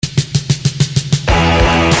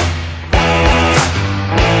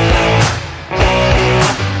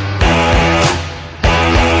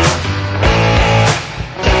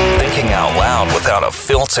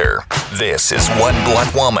announcer. This is One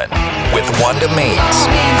Blunt Woman with Wanda Means.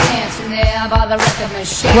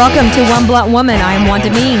 Welcome to One Blunt Woman. I am Wanda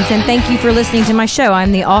Means, and thank you for listening to my show.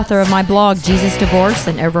 I'm the author of my blog, Jesus Divorce,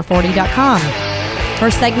 and Over40.com.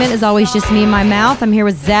 First segment is always just me and my mouth. I'm here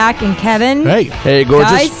with Zach and Kevin. Hey,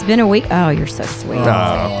 gorgeous. Guys, it's been a week. Oh, you're so sweet.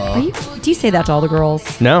 Do you say that to all the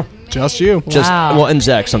girls? No, just you. Wow. And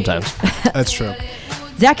Zach sometimes. That's true.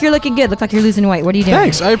 Zach, you're looking good. Look like you're losing weight. What are you doing?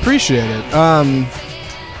 Thanks, I appreciate it.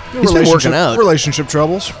 He's been working out. Relationship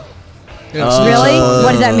troubles. Really?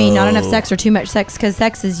 What does that mean? Not enough sex or too much sex? Because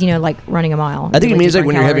sex is, like running a mile. I think it means like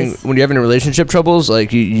when you're having relationship troubles,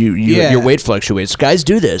 like your weight fluctuates. Guys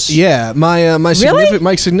do this. Yeah, my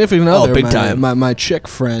significant other, big time. My chick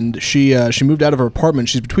friend, she moved out of her apartment.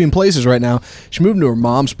 She's between places right now. She moved into her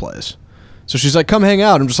mom's place. So she's like, come hang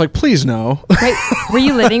out. I'm just like, please no. Wait, were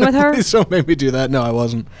you living with her? Please don't make me do that. No, I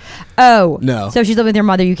wasn't. Oh. No. So she's living with her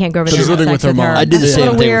mother. You can't go over there. She's living with her mom. I did the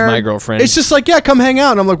same thing with my girlfriend. It's just like, yeah, come hang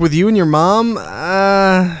out. And I'm like, with you and your mom?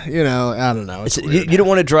 I don't know. You don't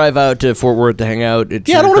want to drive out to Fort Worth to hang out. I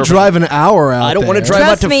don't want to drive an hour out. I don't want to drive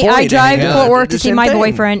Trust out to me, Fort I drive to Fort Worth to see my thing.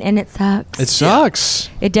 boyfriend, and it sucks. It sucks.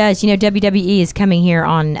 It does. WWE is coming here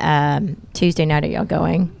on Tuesday night. Are y'all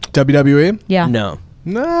going? WWE? Yeah.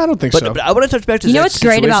 No, I don't think so. But I want to touch back to You know Zach's what's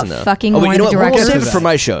great about situation, though. fucking one of the We'll directors? save it for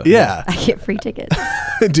my show. Yeah. I get free tickets.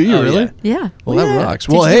 Do you really? Yeah. Well, that rocks.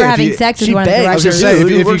 Well, hey, we're having sex with she one of the begged. I was directors. gonna say, if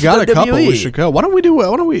you Works got for a couple, WWE. we should go. Why don't we,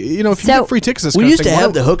 if you get free tickets this we kind used of to thing,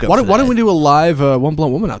 have the hookup Why for don't that. we do a live One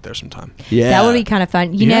Blunt Woman out there sometime? Yeah. That would be kind of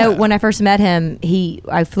fun. You Yeah. know, when I first met him,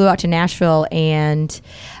 I flew out to Nashville, and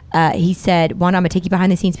he said, "Wanda, I'm gonna take you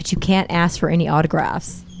behind the scenes, but you can't ask for any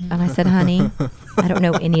autographs." And I said, "Honey, I don't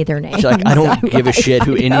know any of their names." She's like, I don't give a shit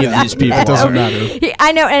who any of these people It doesn't are. matter.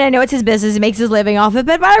 I know, and I know it's his business. He makes his living off it,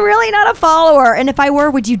 but I'm really not a follower. And if I were,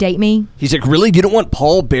 would you date me? He's like, really? You don't want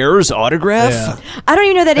Paul Bearer's autograph? Yeah. I don't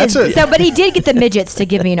even know that That's is. it. But he did get the midgets to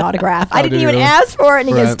give me an autograph. I didn't did he even really? ask for it, and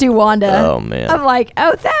he goes, Right. "To Wanda." Oh, man. I'm like,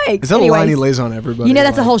 "Oh, thanks." Is that Anyways, a line he lays on everybody? You know,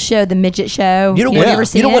 that's a whole show, the midget show. You don't Have want, ever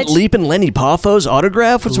seen you don't want it? Leapin' Lenny Poffo's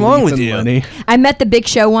autograph? What's wrong with you? Lenny. I met the Big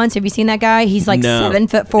Show once. Have you seen that guy? He's like No.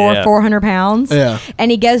 7'4", Yeah. 400 pounds. Yeah. And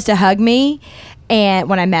he goes to hug me. And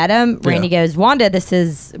when I met him, Randy goes, "Wanda, this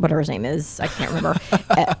is," whatever his name is, I can't remember.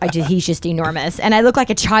 He's just enormous. And I look like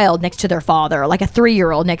a child next to their father, like a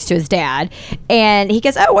 3-year-old next to his dad. And he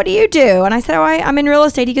goes, "Oh, what do you do?" And I said, "Oh, I'm in real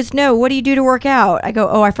estate." He goes, "No, what do you do to work out?" I go,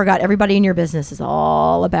 "Oh, I forgot. Everybody in your business is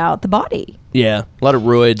all about the body." Yeah, a lot of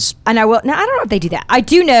roids. And I don't know if they do that. I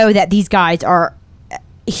do know that these guys are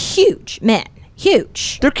huge men.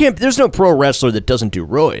 Huge. There's no pro wrestler that doesn't do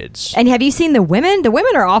roids. And have you seen the women? The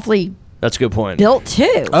women are awfully That's a good point. built too.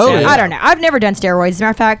 Oh, So, yeah. I don't know. I've never done steroids. As a matter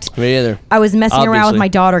of fact, Me either. I was messing around with Obviously. my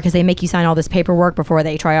daughter because they make you sign all this paperwork before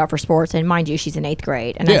they try out for sports. And mind you, she's in 8th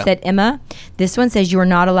grade. And I Yeah. said, "Emma, this one says you are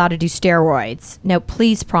not allowed to do steroids. No,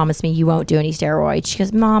 please promise me you won't do any steroids." She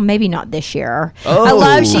goes, "Mom, maybe not this year." Oh. I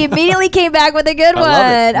love. She immediately came back with a good one.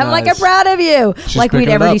 love it. I'm like, "I'm Nice. proud of you." She's like we'd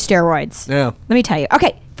picking it ever up. do steroids. Yeah. Let me tell you.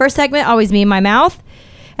 Okay, first segment, always me in my mouth.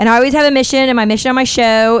 And I always have a mission, and my mission on my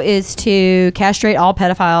show is to castrate all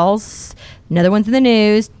pedophiles. Another one's in the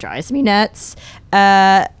news. Drives me nuts.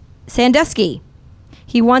 Sandusky.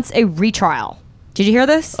 He wants a retrial. Did you hear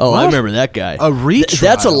this? Oh, I What? remember that guy. A retrial?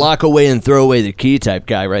 That's a lock away and throw away the key type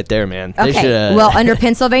guy right there, man. They Okay. should, Well, under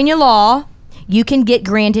Pennsylvania law, you can get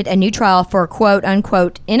granted a new trial for quote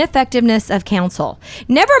unquote ineffectiveness of counsel.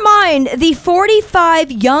 Never mind the 45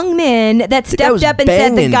 young men that the guy stepped was up and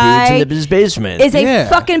said the banging guy dudes in his basement. is a Yeah.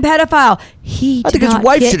 fucking pedophile. I think his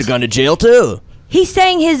wife should have gone to jail too. He's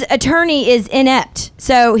saying his attorney is inept,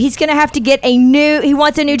 so he's going to have to get he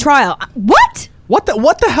wants a new trial. What? What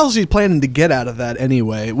the hell is he planning to get out of that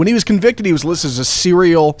anyway? When he was convicted, he was listed as a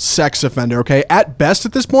serial sex offender. Okay, at best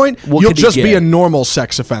at this point, What you'll could he just be get? a normal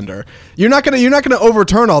sex offender. You're not gonna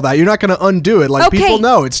overturn all that. You're not gonna undo it. Like Okay. people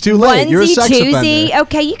know it's too late. You're a Onesie, sex twosie. offender.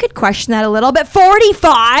 Okay, you could question that a little bit.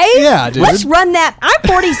 45? Yeah, dude. Let's run that. I'm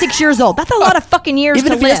 46 years old. That's a lot of fucking years Even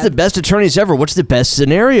to if he live. has the best attorneys ever, what's the best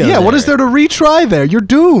scenario? Yeah, what is there to retry there? You're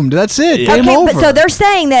doomed. That's it. Yeah. Game Okay, over. but so they're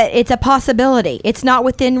saying that it's a possibility. It's not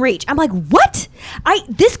within reach. I'm like, what?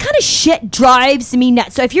 This kind of shit drives me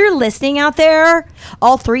nuts. So if you're listening out there,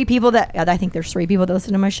 all 3 people that I think there's 3 people that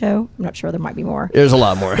listen to my show. I'm not sure, there might be more. There's a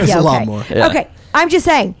lot more. There's a lot more. Yeah. Okay, I'm just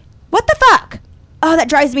saying, what the fuck? Oh, that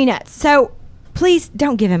drives me nuts. So please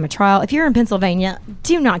don't give him a trial. If you're in Pennsylvania,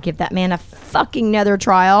 do not give that man a fucking another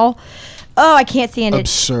trial. Oh, I can't stand it.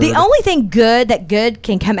 Absurd. The only thing good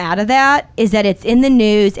can come out of that is that it's in the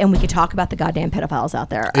news and we can talk about the goddamn pedophiles out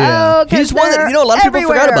there. Yeah. Oh, 'cause He's one that, they're a lot of people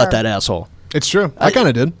forgot everywhere. about that asshole. It's true. I kind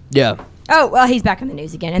of did. Yeah. Oh, well, he's back in the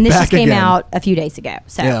news again. And this just came out a few days ago.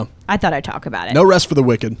 So I thought I'd talk about it. No rest for the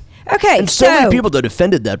wicked. Okay, and so many people that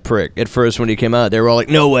defended that prick at first when he came out. They were all like,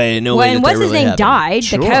 no way. And what's his name died?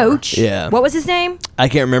 Sure. The coach. Yeah. What was his name? I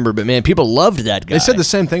can't remember, but man, people loved that guy. They said the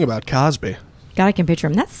same thing about Cosby. God, I can picture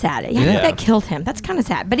him. That's sad. I think that killed him. That's kind of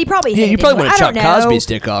sad. But he probably you probably want to chop Cosby's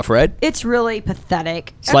dick off, right? It's really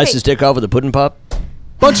pathetic. Slice his dick off with a pudding pop?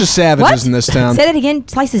 Bunch of savages in this town. Say that again.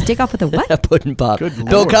 Slice his dick off with a what? A pudding pop. Good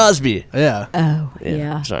Bill Lord. Cosby. Yeah. Oh,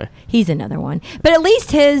 yeah. Sorry. He's another one. But at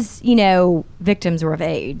least his, victims were of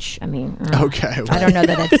age. I mean, okay. I don't know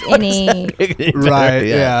that it's any. Right,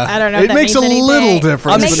 yeah. I don't know. It makes a little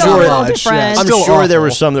difference. I'm sure there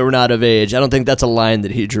were some that were not of age. I don't think that's a line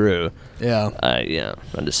that he drew. Yeah.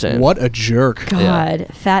 I'm just saying. What a jerk. God,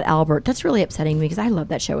 Fat Albert. That's really upsetting me because I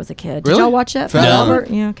loved that show as a kid. Really? Did y'all watch that? Fat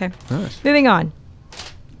Albert? Yeah, okay. Nice. Moving on.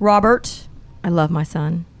 Robert. I love my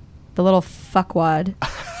son. The little fuckwad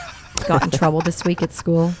got in trouble this week at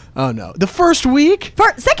school. Oh, no. The first week?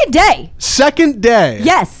 Second day. Second day?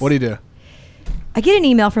 Yes. What do you do? I get an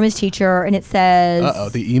email from his teacher, and it says... Uh-oh,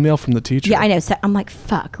 the email from the teacher. Yeah, I know. So I'm like,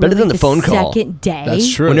 fuck. Better than the phone call. Second day?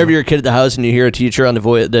 That's true. Whenever you're a kid at the house and you hear a teacher on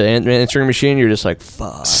the answering machine, you're just like,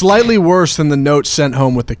 fuck. Slightly worse than the note sent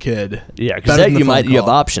home with the kid. Yeah, because you have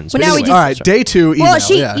options. Well, now we all right, day 2 email. Well,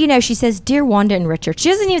 she says, Dear Wanda and Richard. She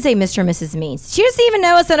doesn't even say Mr. and Mrs. Means. She doesn't even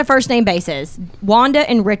know us on a first name basis. Wanda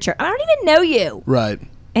and Richard. I don't even know you. Right.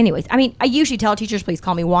 Anyways, I mean, I usually tell teachers, please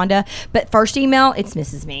call me Wanda, but first email, it's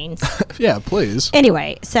Mrs. Means. Yeah, please.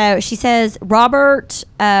 Anyway, so she says, Robert,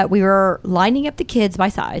 we were lining up the kids by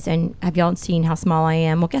size, and have y'all seen how small I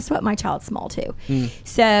am? Well, guess what? My child's small too.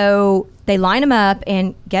 So they line them up,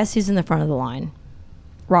 and guess who's in the front of the line?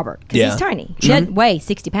 Robert, because he's tiny. He doesn't weigh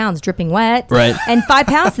 60 pounds, dripping wet. Right. And 5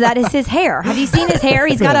 pounds of that is his hair. Have you seen his hair?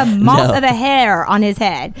 He's got a mop of a hair on his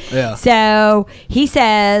head. Yeah. So he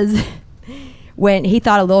says... When he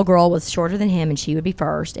thought a little girl was shorter than him and she would be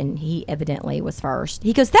first, and he evidently was first,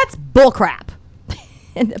 he goes, "That's bullcrap."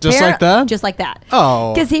 Just like that? Just like that.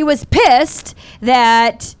 Oh. Because he was pissed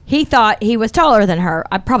that he thought he was taller than her.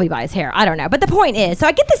 Probably by his hair. I don't know. But the point is, so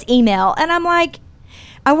I get this email, and I'm like,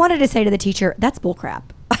 I wanted to say to the teacher, that's bullcrap.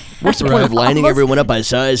 What's the point of lining everyone up by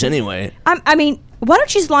size anyway? I mean, why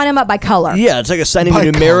don't you just line them up by color? Yeah, it's like assigning a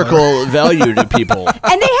numerical value to people.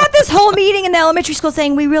 And they had this whole meeting in the elementary school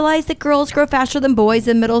saying, we realize that girls grow faster than boys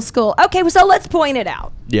in middle school. Okay, well, so let's point it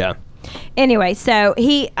out. Yeah. Anyway, so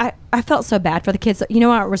I felt so bad for the kids. You know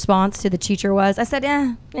what our response to the teacher was? I said,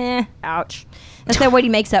 ouch. I said what he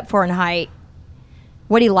makes up for in height.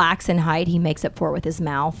 What he lacks in height, he makes up for with his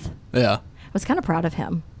mouth. Yeah. I was kind of proud of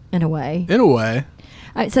him, in a way. In a way.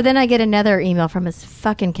 So then I get another email from his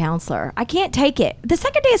fucking counselor. I can't take it. The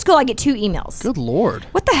second day of school, I get 2 emails. Good Lord.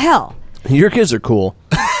 What the hell? Your kids are cool.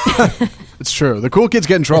 It's true. The cool kids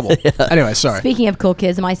get in trouble. Anyway, sorry. Speaking of cool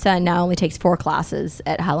kids, my son now only takes 4 classes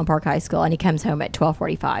at Highland Park High School, and he comes home at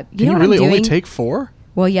 12:45. Can you really only take 4?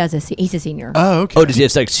 Well, yeah, he's a senior. Oh, okay. Oh, does he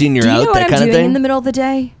have like senior Do you out, know that what kind I'm of doing thing? in the middle of the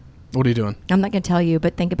day? What are you doing? I'm not going to tell you,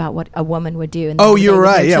 but think about what a woman would do. You're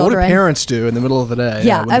right. Yeah, what do parents do in the middle of the day?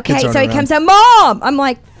 Yeah, when the kids okay. aren't So he around? comes home, Mom! I'm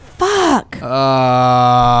like, fuck.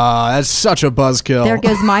 That's such a buzzkill. There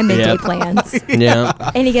goes my midday plans. Yeah.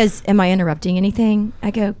 And he goes, am I interrupting anything? I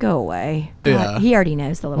go away. Yeah. He already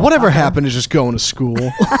knows the little Whatever fucker. happened to just going to school?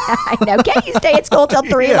 I know. Can't you stay at school till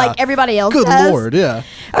 3 Yeah. like everybody else Good does? Lord, yeah.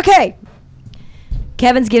 Okay.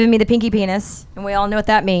 Kevin's giving me the pinky penis, and we all know what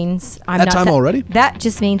that means. That time already? That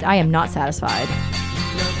just means I am not satisfied.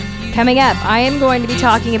 Coming up, I am going to be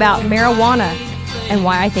talking about marijuana and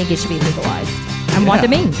why I think it should be legalized. I'm Wanda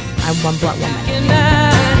Means. I'm One Blunt Woman.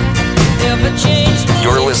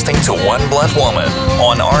 You're listening to One Blunt Woman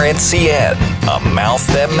on RNCN, a mouth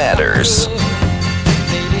that matters.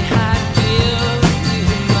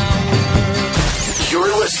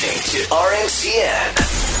 You're listening to RNCN,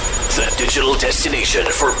 the digital destination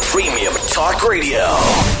for premium talk radio.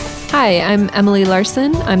 Hi, I'm Emily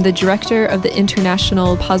Larson. I'm the director of the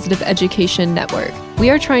International Positive Education Network. We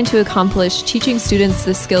are trying to accomplish teaching students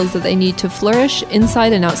the skills that they need to flourish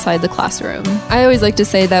inside and outside the classroom. I always like to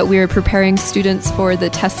say that we are preparing students for the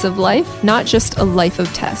tests of life, not just a life of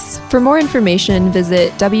tests. For more information,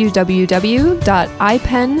 visit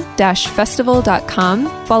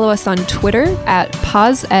www.ipen-festival.com. Follow us on Twitter at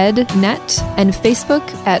PosEdNet and Facebook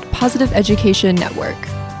at Positive Education Network.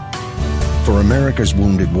 For America's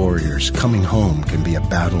wounded warriors, coming home can be a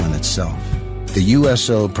battle in itself. The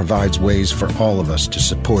USO provides ways for all of us to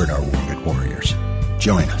support our wounded warriors.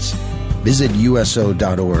 Join us. Visit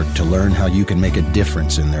USO.org to learn how you can make a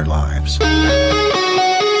difference in their lives.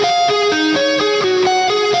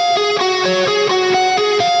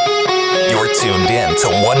 You're tuned in to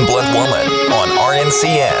One Blunt Woman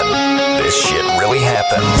RNCN. This shit really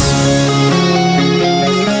happens.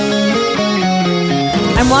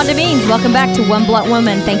 I'm Wanda Means. Welcome back to One Blunt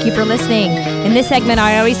Woman. Thank you for listening. In this segment,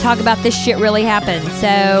 I always talk about this shit really happened.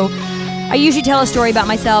 So I usually tell a story about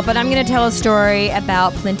myself, but I'm going to tell a story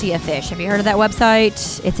about Plenty of Fish. Have you heard of that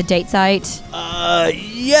website? It's a date site.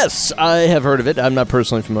 Yes, I have heard of it. I'm not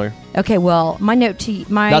personally familiar. Okay, well, my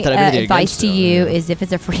advice to you is if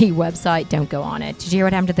it's a free website, don't go on it. Did you hear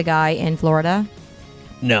what happened to the guy in Florida?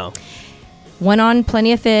 No. Went on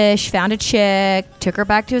Plenty of Fish, found a chick, took her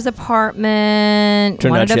back to his apartment.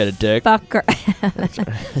 Turned out she had a dick. Fuck her.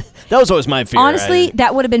 That was always my fear. Honestly,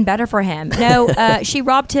 that would have been better for him. No, she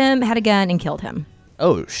robbed him, had a gun, and killed him.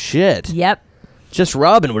 Oh, shit. Yep. Just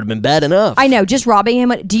robbing would have been bad enough. I know, just robbing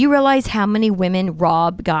him. Do you realize how many women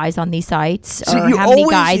rob guys on these sites? So or you how many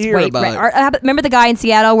always guys hear about remember the guy in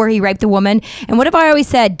Seattle where he raped a woman? And what have I always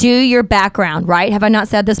said? Do your background, right? Have I not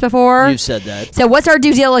said this before? You've said that. So what's our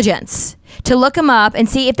due diligence? To look them up and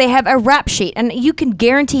see if they have a rap sheet. And you can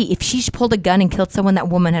guarantee if she's pulled a gun and killed someone, that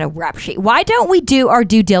woman had a rap sheet. Why don't we do our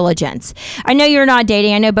due diligence? I know you're not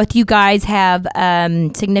dating. I know both you guys have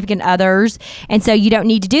significant others, and so you don't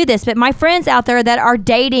need to do this. But my friends out there that are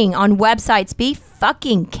dating on websites, be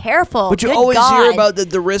fucking careful. But you Good always God. hear about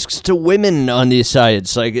the risks to women on these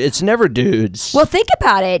sites. Like, it's never dudes. Well, think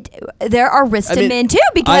about it. There are risks to men too,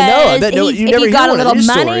 because I know. I bet you if never he got hear a one of little these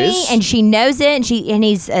money stories. and she knows it, and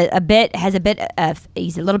he's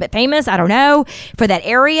he's a little bit famous. I don't know, for that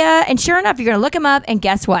area. And sure enough, you're going to look him up, and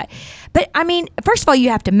guess what? But I mean, first of all, you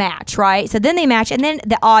have to match, right? So then they match, and then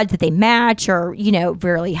the odds that they match are,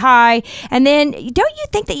 really high. And then don't you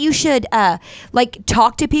think that you should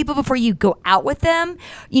talk to people before you go out with them?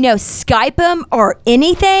 Skype them or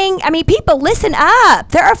anything. I mean, people, listen up.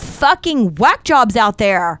 There are fucking whack jobs out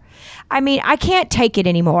there. I mean, I can't take it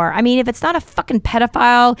anymore. I mean, if it's not a fucking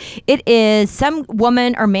pedophile, it is some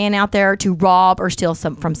woman or man out there to rob or steal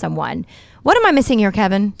from someone. What am I missing here,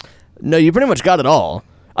 Kevin? No, you pretty much got it all.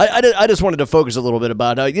 I just wanted to focus a little bit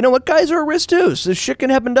about how, you know what, guys are a risk too. So this shit can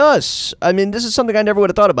happen to us. I mean, this is something I never would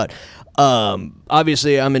have thought about.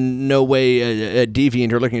 Obviously, I'm in no way a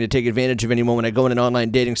deviant or looking to take advantage of anyone when I go on an online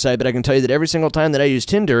dating site, but I can tell you that every single time that I use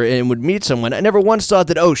Tinder and would meet someone, I never once thought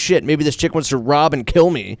that, oh shit, maybe this chick wants to rob and kill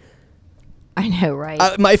me. I know,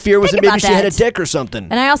 right? My fear was Think that maybe about she had a that. dick or something.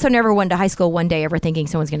 And I also never went to high school one day ever thinking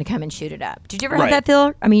someone's going to come and shoot it up. Did you ever have Right. that,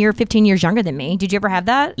 Phil? I mean, you're 15 years younger than me. Did you ever have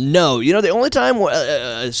that? No, the only time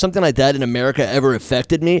something like that in America ever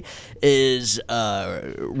affected me is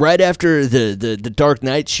right after the Dark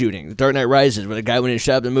Knight shooting, the Dark Knight Rises, where the guy went and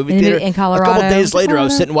shot up the movie theater. In Colorado. A couple days later, I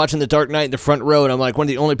was sitting watching the Dark Knight in the front row, and I'm like one of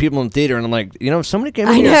the only people in the theater, and I'm like, if somebody came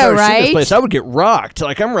in here and started shooting this place, I would get rocked.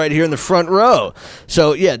 Like, I'm right here in the front row.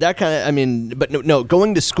 So yeah, that kind of, but no,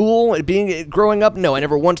 going to school, growing up, no, I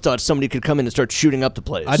never once thought somebody could come in and start shooting up the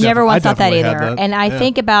place. Never once thought that definitely either. had that. And I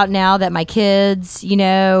think about now that my kids,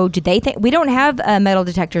 do they think we don't have metal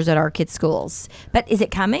detectors at our kids' schools? But is it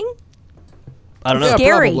coming? I don't know. Yeah,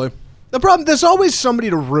 Scary. probably. The problem, there's always somebody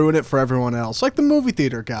to ruin it for everyone else, like the movie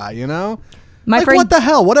theater guy, My friend, what the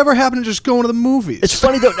hell? Whatever happened to just going to the movies? It's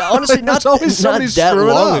funny though. Honestly, There's not always somebody that screwing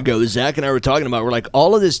long up. ago, Zach and I were talking about. We're like,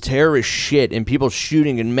 all of this terrorist shit and people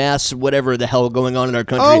shooting and mass whatever the hell going on in our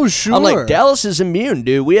country. Oh, sure. I'm like, Dallas is immune,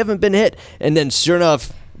 dude. We haven't been hit. And then, sure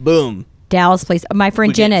enough, boom. Dallas police. My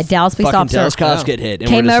friend Jenna, Dallas police fucking officer, Dallas cops get hit. And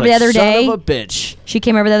came we're just over the like, other day. Son of a bitch. She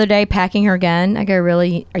came over the other day packing her gun. I go,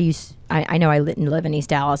 really? Are you? I know I didn't live in East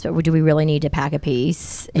Dallas, but do we really need to pack a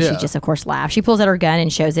piece? And she just, of course, laughs. She pulls out her gun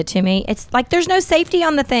and shows it to me. It's like there's no safety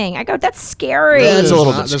on the thing. I go, that's scary. Yeah, it's a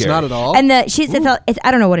little bit There's scary. not at all. And it's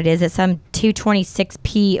I don't know what it is. It's some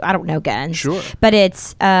 226P. I don't know guns. Sure. But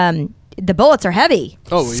it's the bullets are heavy.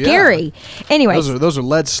 Oh, yeah. Scary. Anyways. Those are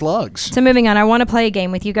lead slugs. So moving on, I want to play a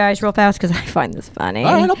game with you guys real fast because I find this funny.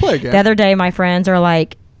 All right, I'll play a game. The other day, my friends are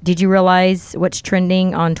like, did you realize what's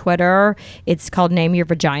trending on Twitter? It's called Name Your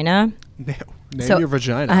Vagina. Name your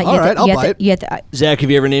vagina. You All have right, to- I'll you have bite. to- Zach,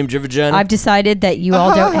 have you ever named your vagina? I've decided that you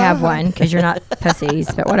all don't have one because you're not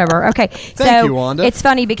pussies, but whatever. Okay. Thank you, Wanda. It's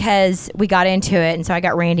funny because we got into it, and so I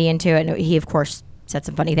got Randy into it, and he, of course, said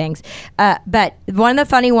some funny things. But one of the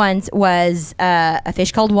funny ones was a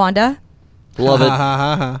fish called Wanda. Love it.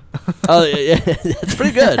 Oh, yeah, that's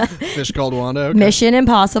pretty good. Fish called Wanda. Okay. Mission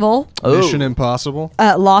Impossible. Mission Impossible.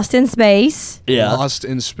 Lost in Space. Yeah. Lost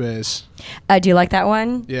in Space. Do you like that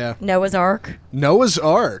one? Yeah. Noah's Ark. Noah's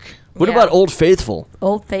Ark. What Yeah. about Old Faithful?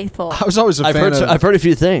 Old Faithful. I was always a I've fan heard, of. I've heard a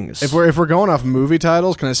few things. If we're going off movie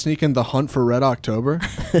titles, can I sneak in The Hunt for Red October?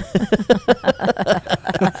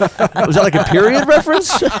 Was that like a period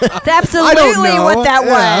reference? That's absolutely know. what that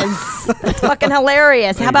Yeah. was. That's fucking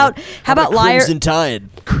hilarious. How about Liar? Crimson Tide.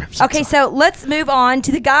 Okay, so let's move on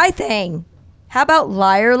to the guy thing. How about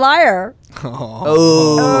liar, liar?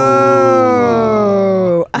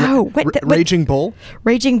 Raging Bull?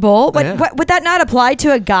 Raging Bull? Yeah. What, would that not apply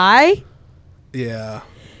to a guy? Yeah.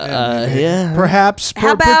 Yeah. Perhaps.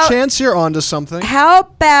 How about- Perchance you're onto something. How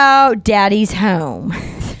about Daddy's Home?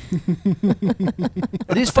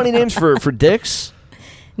 Are these funny names for dicks?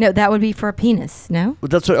 No, that would be for a penis, no? Well,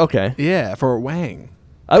 that's what. Okay. Yeah, for a wang.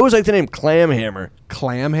 I always like the name Clamhammer.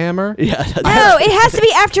 Clamhammer? Yeah. No, it has to be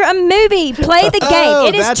after a movie. Play the game.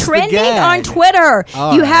 It is that's the trending gag. on Twitter.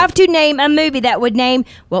 All You right. have to name a movie that would name,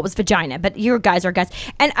 well, it was vagina, but your guys are guys.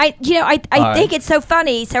 And I think it's so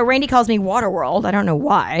funny. So Randy calls me Waterworld. I don't know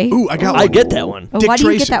why. Ooh, I got one. I get that one. Oh, Dick why do you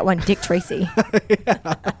Tracy. get that one? Dick Tracy.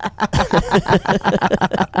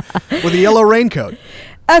 With a yellow raincoat.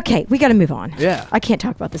 Okay, we got to move on. Yeah. I can't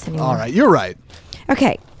talk about this anymore. All right, you're right.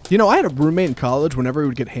 Okay. You know, I had a roommate in college. Whenever he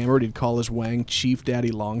would get hammered, he'd call his wang Chief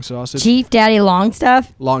Daddy Long Sausage. Chief Daddy Long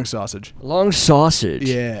Stuff. Long Sausage. Long sausage.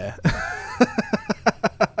 Yeah.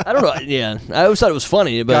 I don't know. Yeah. I always thought it was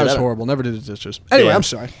funny, but That I was don't- horrible. Never did his dishes. Anyway, Yeah. I'm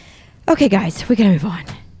sorry. Okay, guys, we got to move on.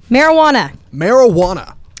 Marijuana.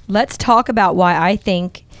 Marijuana. Let's talk about why I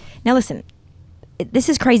think. Now, listen, this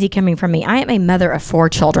is crazy coming from me. I am a mother of 4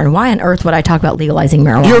 children. Why on earth would I talk about legalizing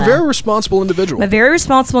marijuana? You're a very responsible individual. I'm a very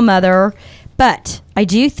responsible mother, but I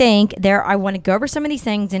do think I want to go over some of these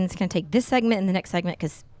things, and it's going to take this segment and the next segment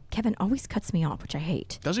because Kevin always cuts me off, which I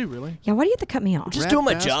hate. Does he really? Yeah, why do you have to cut me off? Just Rat doing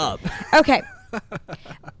my bastard. job. Okay.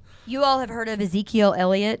 You all have heard of Ezekiel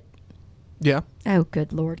Elliott? Yeah. Oh,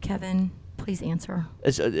 good Lord, Kevin. Please answer.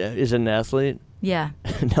 Is it an athlete? Yeah.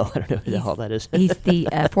 No, I don't know who the hell that is. He's the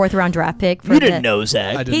 4th round draft pick. For You didn't know, I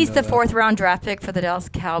Zach. didn't He's know the that. 4th round draft pick for the Dallas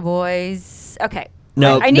Cowboys. Okay.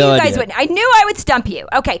 No, I knew no you guys idea. wouldn't. I knew I would stump you.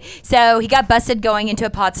 Okay. So he got busted going into a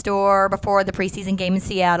pot store before the preseason game in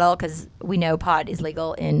Seattle because we know pot is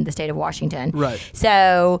legal in the state of Washington. Right.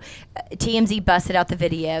 So TMZ busted out the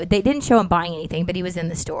video. They didn't show him buying anything, but he was in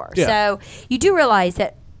the store. Yeah. So you do realize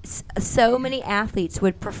that so many athletes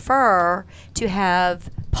would prefer to have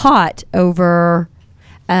pot over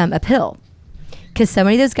a pill. Because so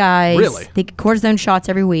many of those guys, Really? they get cortisone shots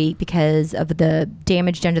every week because of the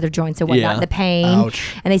damage done to their joints and whatnot, Yeah. and the pain.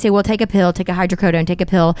 Ouch. And they say, well, take a pill, take a hydrocodone, take a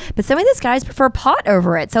pill. But some of those guys prefer pot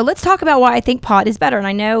over it. So let's talk about why I think pot is better. And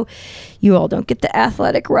I know you all don't get the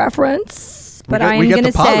athletic reference, but I am we get going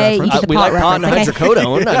the to pot say reference. you get the We pot like pot and reference. Okay.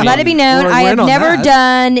 hydrocodone. I Let it be mean, known, we're I in have on never that.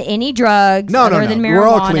 done any drugs No, no, other no. than We're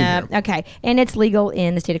all clean marijuana. here. Okay, and it's legal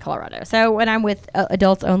in the state of Colorado. So when I'm with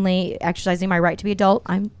adults only, exercising my right to be adult,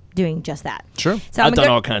 I'm doing just that. Sure. So I've I'm done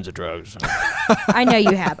gonna all kinds of drugs. I know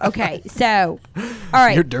you have. Okay, so all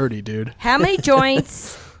right, You're dirty, dude. how many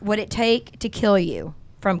joints would it take to kill you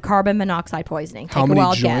from carbon monoxide poisoning? Take How a many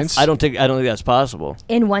wild joints? guess. I don't think that's possible.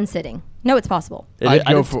 In one sitting. No, it's possible. I'd I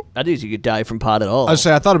go don't- for- I think you could die from pot at all. I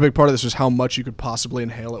thought a big part of this was how much you could possibly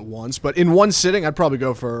inhale at once. But in one sitting, I'd probably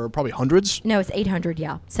go for hundreds. No, it's 800.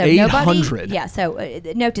 Yeah. So 800? nobody. Yeah. So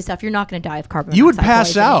note to self: you're not going to die of carbon. You would monoxide pass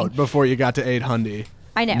poisoning. out before you got to 800.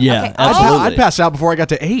 I know. Yeah, Okay. absolutely. I'd pass out before I got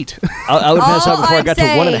to 8. I would pass out before I I'm got to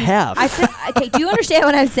 1.5. saying- okay, do you understand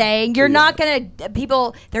what I'm saying? You're not gonna.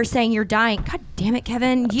 People, they're saying you're dying. God damn it,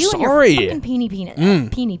 Kevin! You sorry. and your fucking peeny penis.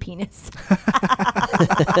 Peeny penis.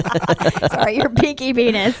 Sorry, your pinky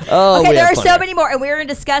penis. Oh, okay, we there have are so plenty. many more, and we're gonna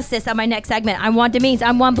discuss this on my next segment. I'm Wanda Means.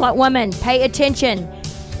 I'm One Blunt Woman. Pay attention.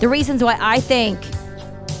 The reasons why I think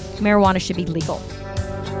marijuana should be legal.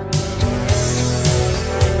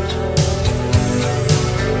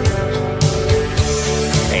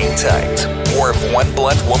 Hang tight. More of One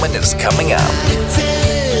Blunt Woman is coming up.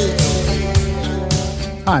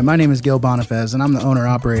 Hi, my name is Gil Bonifaz, and I'm the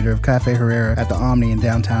owner-operator of Cafe Herrera at the Omni in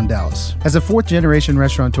downtown Dallas. As a fourth-generation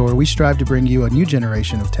restaurateur, we strive to bring you a new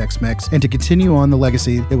generation of Tex-Mex and to continue on the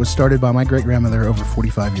legacy that was started by my great-grandmother over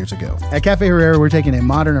 45 years ago. At Cafe Herrera, we're taking a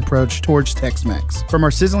modern approach towards Tex-Mex. From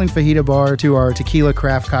our sizzling fajita bar to our tequila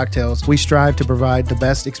craft cocktails, we strive to provide the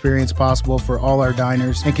best experience possible for all our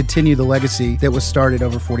diners and continue the legacy that was started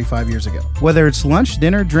over 45 years ago. Whether it's lunch,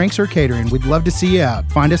 dinner, drinks, or catering, we'd love to see you out.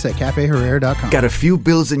 Find us at cafeherrera.com. Got a few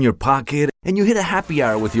bills in your pocket and you hit a happy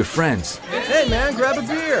hour with your friends. Hey, man, grab a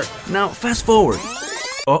beer. Now, fast forward.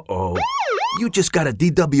 Uh-oh. You just got a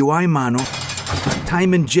DWI, mano.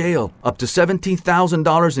 Time in jail, up to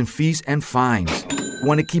 $17,000 in fees and fines.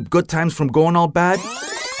 Want to keep good times from going all bad?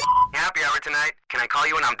 Happy hour tonight. Can I call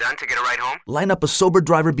you when I'm done to get a ride home? Line up a sober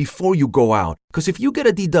driver before you go out. Because if you get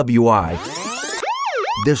a DWI,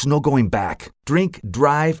 there's no going back. Drink,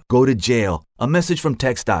 drive, go to jail. A message from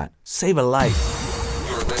TxDOT. Save a life.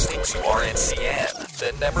 You're listening to RNCN,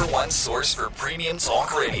 the #1 source for premium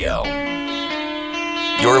talk radio.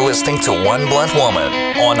 You're listening to One Blunt Woman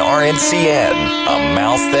on RNCN, a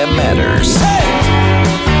mouth that matters.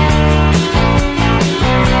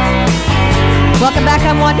 Welcome back.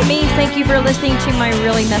 I'm Wanda Means. Thank you for listening to my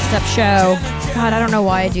really messed up show. God, I don't know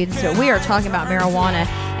why I do this, but we are talking about marijuana.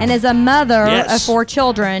 And as a mother of 4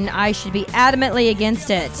 children, I should be adamantly against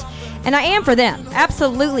it. And I am for them.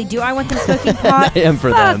 Absolutely. Do I want them smoking pot? I am for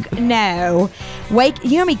them. No. You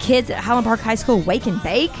know how many kids at Highland Park High School wake and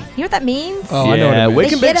bake? You know what that means? Oh, I know what it means.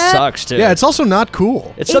 Wake and bake sucks, too. Yeah, it's also not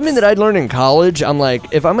cool. It's something that I'd learned in college. I'm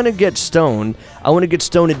like, if I'm going to get stoned, I want to get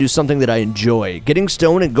stoned and do something that I enjoy. Getting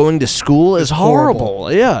stoned and going to school is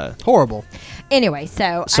horrible. Yeah. Horrible. Anyway,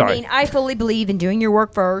 so, Sorry. I mean, I fully believe in doing your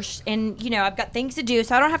work first. And, you know, I've got things to do,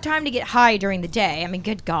 so I don't have time to get high during the day. I mean,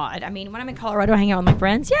 good God. I mean, when I'm in Colorado hanging out with my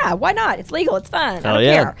friends, yeah, why not? It's legal. It's fun. I don't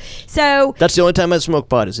care. So. That's the only time I smoke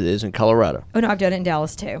pot is in Colorado. Oh, no, I've done it in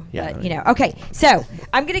Dallas, too. Yeah. But, you know. Okay, so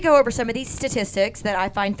I'm going to go over some of these statistics that I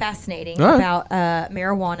find fascinating about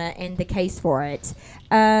marijuana and the case for it.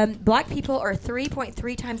 Black people are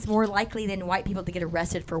 3.3 times more likely than white people to get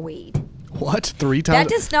arrested for weed. What? 3 times? That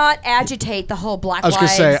does not agitate the whole Black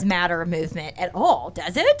Lives Matter movement at all,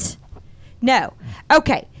 does it? No.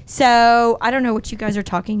 Okay. So, I don't know what you guys are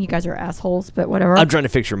talking. You guys are assholes, but whatever. I'm trying to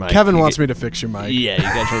fix your mic. Kevin wants me to fix your mic. Yeah, you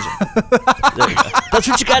guys. There you go. That's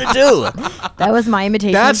what you got to do. That was my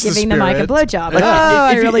imitation of giving the mic a blowjob.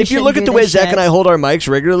 If you look at the way Zach and I hold our mics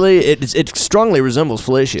regularly, it strongly resembles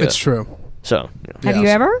fellatio. It's true. So, Have you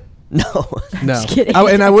ever? No. No. Just kidding.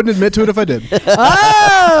 And I wouldn't admit to it if I did.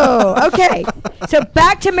 Oh, okay. So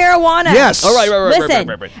back to marijuana. Yes. All right. Listen.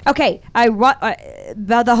 Right. Okay.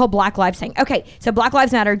 About the whole Black Lives thing. Okay. So Black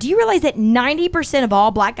Lives Matter. Do you realize that 90% of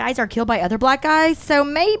all black guys are killed by other black guys? So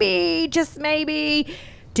maybe, just maybe,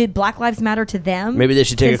 did Black Lives Matter to them? Maybe they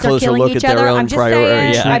should take a since they're closer killing look each at their other? own I'm just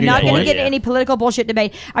priorities. saying, Yeah. I'm not going to get Yeah. any political bullshit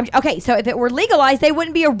debate. Okay. So if it were legalized, they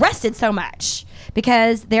wouldn't be arrested so much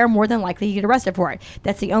because they're more than likely to get arrested for it.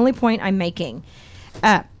 That's the only point I'm making.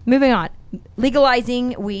 Moving on.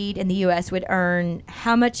 Legalizing weed in the U.S. would earn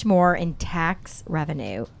how much more in tax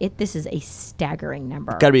revenue? This is a staggering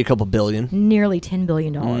number. Got to be a couple billion. Nearly $10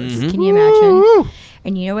 billion. Mm-hmm. Can you imagine?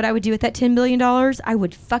 And you know what I would do with that $10 billion? I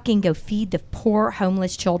would fucking go feed the poor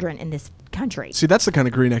homeless children in this country. See, that's the kind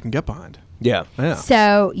of green I can get behind. Yeah.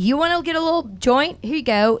 So you want to get a little joint? Here you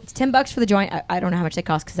go. It's $10 for the joint. I don't know how much they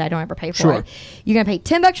cost because I don't ever pay for it. You're going to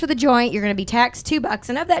pay $10 for the joint. You're going to be taxed $2.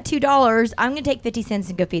 And of that $2, I'm going to take 50 cents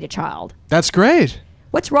and go feed a child. That's great.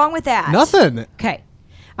 What's wrong with that? Nothing. Okay.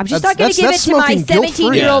 I'm just not going to give it that's to my smoking guilt-free.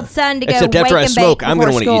 17-year-old son to go Except wake after I and smoke, bake I'm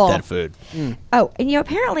going to before want to school. eat that food. Oh, and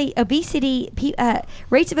apparently obesity,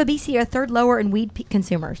 rates of obesity are third lower in weed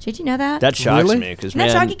consumers. Did you know that? That shocks me because Isn't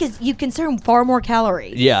that shocking? Because you consume far more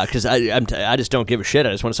calories. Yeah, because I just don't give a shit.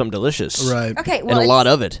 I just want something delicious. Right. Okay. Well, and a lot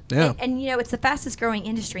of it. Yeah. And you know, it's the fastest growing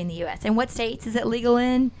industry in the U.S. And what states is it legal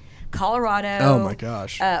in? Colorado. Oh my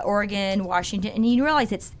gosh. Oregon, Washington, and you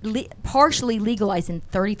realize it's partially legalized in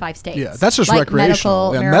 35 states. Yeah, that's just like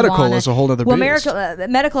recreational. Medical is a whole other beast.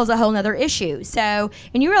 Medical is a whole other issue. So,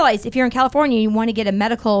 and you realize if you're in California and you want to get a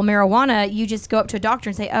medical marijuana, you just go up to a doctor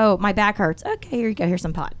and say, "Oh, my back hurts." Okay, here you go. Here's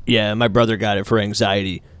some pot. Yeah, my brother got it for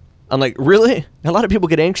anxiety. I'm like, really? A lot of people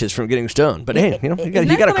get anxious from getting stoned, but hey, you know, he got a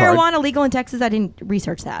card. Marijuana legal in Texas? I didn't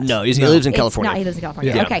research that. No, he lives in California. He lives in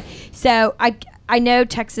California. Yeah. Okay, so I know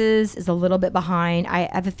Texas is a little bit behind. I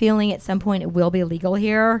have a feeling at some point it will be legal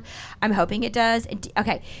here. I'm hoping it does.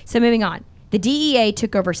 Okay, so moving on. The DEA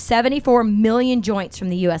took over 74 million joints from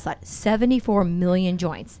the U.S. 74 million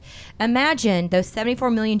joints. Imagine those 74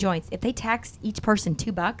 million joints. If they taxed each person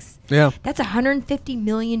 $2, that's $150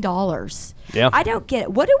 million. Yeah. I don't get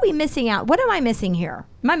it. What are we missing out? What am I missing here?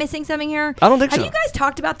 Am I missing something here? I don't think so. Have you guys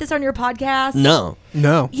talked about this on your podcast? No.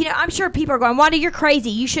 You know, I'm sure people are going, Wanda, you're crazy.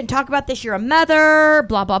 You shouldn't talk about this. You're a mother,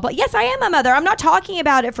 blah, blah, blah. Yes, I am a mother. I'm not talking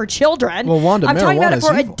about it for children. Well, Wanda, I'm talking about it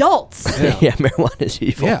for evil. adults. Yeah, marijuana is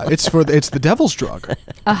evil. Yeah, it's the devil's drug.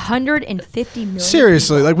 150 million.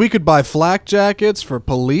 Seriously, people. like we could buy flak jackets for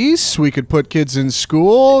police. We could put kids in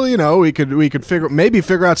school. You know, we could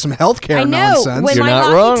figure out some healthcare nonsense. When You're my not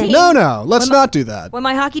hockey wrong. Team, No, let's not do that. When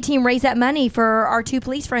my hockey team raised that money for our 2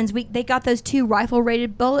 police friends, they got those 2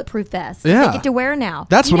 rifle-rated bulletproof vests. Yeah. They get to wear now.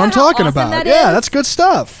 That's You what know I'm how talking awesome about. that Yeah, is? that's good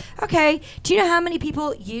stuff. Okay. Do you know how many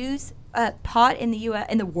people use pot in the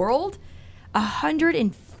in the world?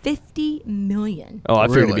 150 50 million. Oh, I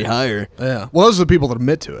figured it'd Really? be higher. Yeah. Well, those are the people that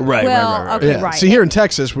admit to it. Right, Well, right. okay. Yeah. Right. See, here in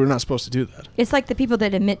Texas, we're not supposed to do that. It's like the people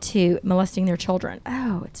that admit to molesting their children.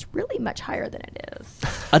 Oh, it's really much higher than it is.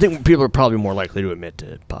 I think people are probably more likely to admit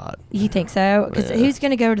to pot. You think so? Because who's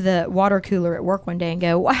going to go to the water cooler at work one day and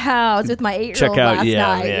go, wow, I was with my 8-year-old Check out- last yeah,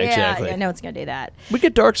 night. yeah, exactly. Yeah, no one's going to do that. We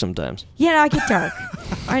get dark sometimes. Yeah, no, I get dark.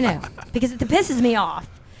 I know. Because it pisses me off.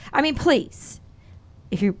 I mean, please.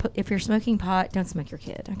 If you're smoking pot, don't smoke your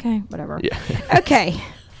kid. Okay? Whatever. Yeah. Okay.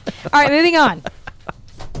 All right, moving on.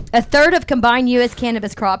 A third of combined U.S.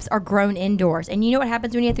 cannabis crops are grown indoors. And you know what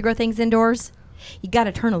happens when you have to grow things indoors? You got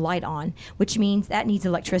to turn a light on, which means that needs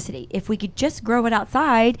electricity. If we could just grow it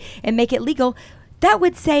outside and make it legal, that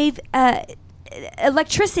would save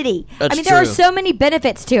electricity. That's I mean, there are true. so many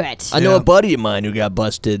benefits to it. I know a buddy of mine who got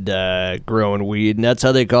busted growing weed, and that's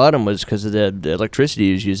how they caught him, was because of the electricity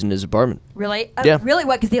he was using in his apartment. Really? Yeah. Really?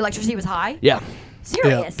 What? Because the electricity was high? Yeah.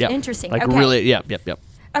 Serious? Yeah. Interesting. Like okay. really, yep.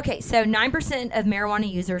 Okay, so 9% of marijuana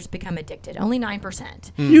users become addicted. Only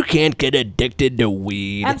 9%. You can't get addicted to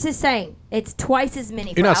weed. I'm just saying, it's twice as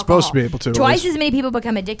many. You're not supposed to be able to, at Twice least. as many people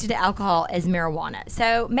become addicted to alcohol as marijuana.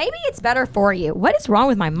 So maybe it's better for you. What is wrong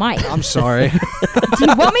with my mic? I'm sorry. Do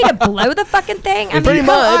you want me to blow the fucking thing? I mean, Pretty come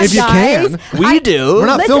much. on, If you guys. can. We do. We're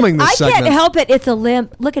not Listen, filming this I segment. can't help it. It's a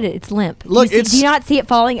limp. Look at it. It's limp. Look, do it's- you not see it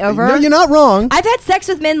falling over? No, you're not wrong. I've had sex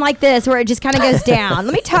with men like this where it just kind of goes down.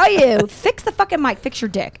 Let me tell you. Fix the fucking mic. Fix your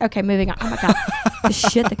dick. Okay, moving on. Oh my God. The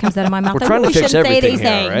shit that comes out of my mouth. We're I trying to really fix shouldn't say everything these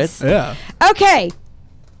here, things. right? Yeah. Okay.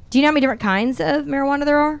 Do you know how many different kinds of marijuana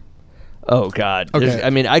there are? Oh, God. Okay. There's- I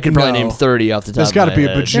mean, I could probably No. name 30 off the top There's of gotta my be a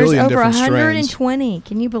head. There's bajillion over different 120.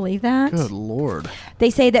 Can you believe that? Good Lord. They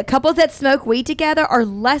say that couples that smoke weed together are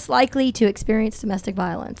less likely to experience domestic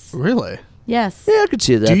violence. Really? Yes. Yeah, I could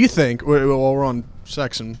see that. Do you think, while we're on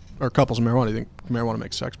sex or couples and marijuana, do you think marijuana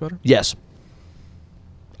makes sex better? Yes.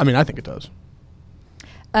 I mean, I think it does.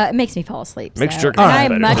 It makes me fall asleep. Makes so. jerking And off I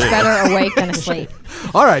am better. much better awake than asleep.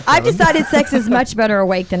 All right. I've Kevin. decided sex is much better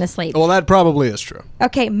awake than asleep. Well, that probably is true.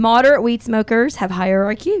 Okay, moderate weed smokers have higher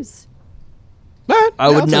IQs. I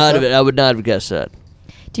would not have guessed that.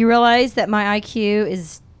 Do you realize that my IQ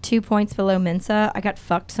is 2 points below Mensa? I got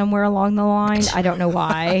fucked somewhere along the line. I don't know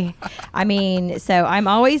why. I mean, so I'm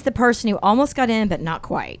always the person who almost got in, but not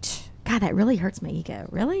quite. God, that really hurts my ego.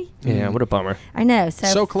 Really? Yeah, what a bummer. I know.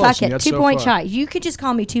 So close, fuck and it. yet 2 so point far. shy. You could just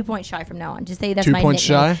call me 2 point shy from now on. Just say that's 2 my points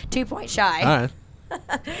nickname. shy? 2 point shy. All right.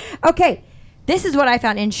 Okay, this is what I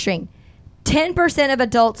found interesting. 10% of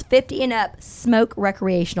adults 50 and up smoke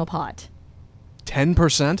recreational pot. 10%?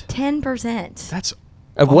 10% That's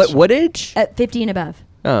Of what age? at 50 and above.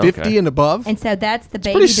 Oh, okay. 50 and above? And so that's the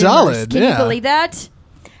baby pretty boomers. solid, Can you yeah. believe that?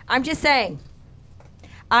 I'm just saying.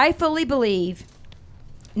 I fully believe.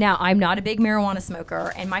 Now, I'm not a big marijuana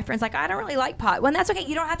smoker, and my friend's like, I don't really like pot. Well, and that's okay.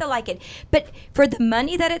 You don't have to like it. But for the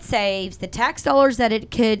money that it saves, the tax dollars that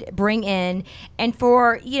it could bring in, and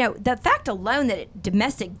for, the fact alone that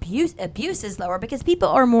domestic abuse is lower because people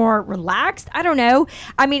are more relaxed. I don't know.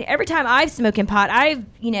 I mean, every time I've smoked pot, I've,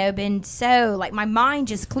 been so, like, my mind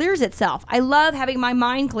just clears itself. I love having my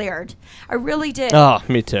mind cleared. I really do. Oh,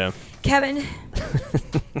 me too. Kevin,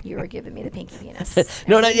 you were giving me the pinky penis.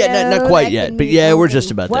 No, not yet. Not quite yet. But yeah, we're just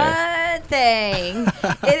about there. One thing.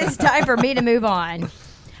 It is time for me to move on.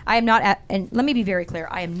 I am not, and let me be very clear,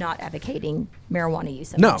 I am not advocating marijuana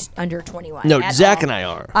use under 21. No, at Zach all. and I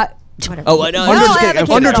are. Whatever. Oh, I know. No, I'm just I kidding.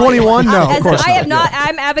 advocate Under it all. 21? No, of course I am not.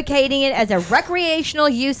 I'm advocating it as a recreational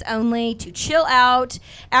use only to chill out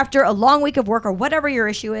after a long week of work or whatever your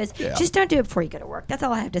issue is. Yeah. Just don't do it before you go to work. That's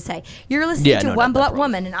all I have to say. You're listening to One Blunt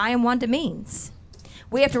Woman, and I am Wanda Means.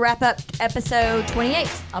 We have to wrap up episode 28.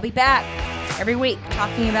 I'll be back every week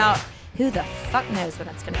talking about who the fuck knows when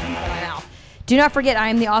that's going to come out of my mouth. Do not forget, I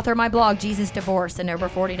am the author of my blog, Jesus Divorce, and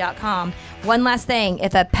over40.com. One last thing,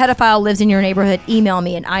 if a pedophile lives in your neighborhood, email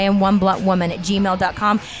me at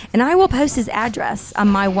IamOneBluntWoman@gmail.com, and I will post his address on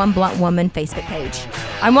my One Blunt Woman Facebook page.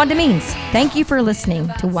 I'm Wanda Means. Thank you for listening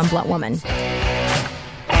to One Blunt Woman. For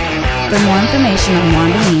more information on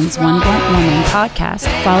Wanda Means One Blunt Woman podcast,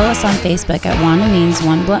 follow us on Facebook at Wanda Means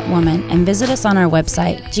One Blunt Woman and visit us on our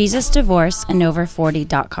website,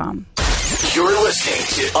 JesusDivorceAndOver40.com. You're listening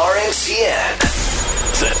to RNCN,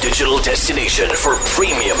 the digital destination for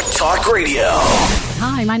premium talk radio.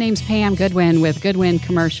 Hi, my name's Pam Goodwin with Goodwin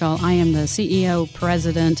Commercial. I am the CEO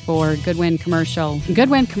president for Goodwin Commercial.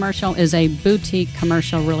 Goodwin Commercial is a boutique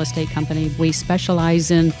commercial real estate company. We specialize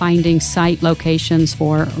in finding site locations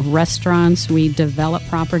for restaurants. We develop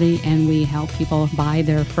property and we help people buy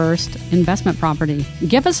their first investment property.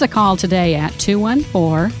 Give us a call today at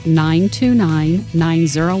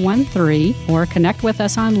 214-929-9013 or connect with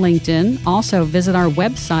us on LinkedIn. Also visit our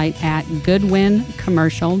website at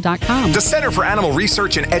goodwincommercial.com. The Center for Animal Research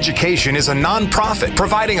and Education is a nonprofit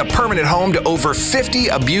providing a permanent home to over 50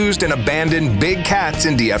 abused and abandoned big cats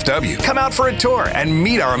in DFW. Come out for a tour and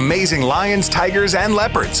meet our amazing lions, tigers, and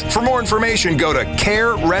leopards. For more information, go to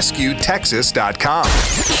carerescuetexas.com.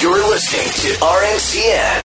 You're listening to RMCN.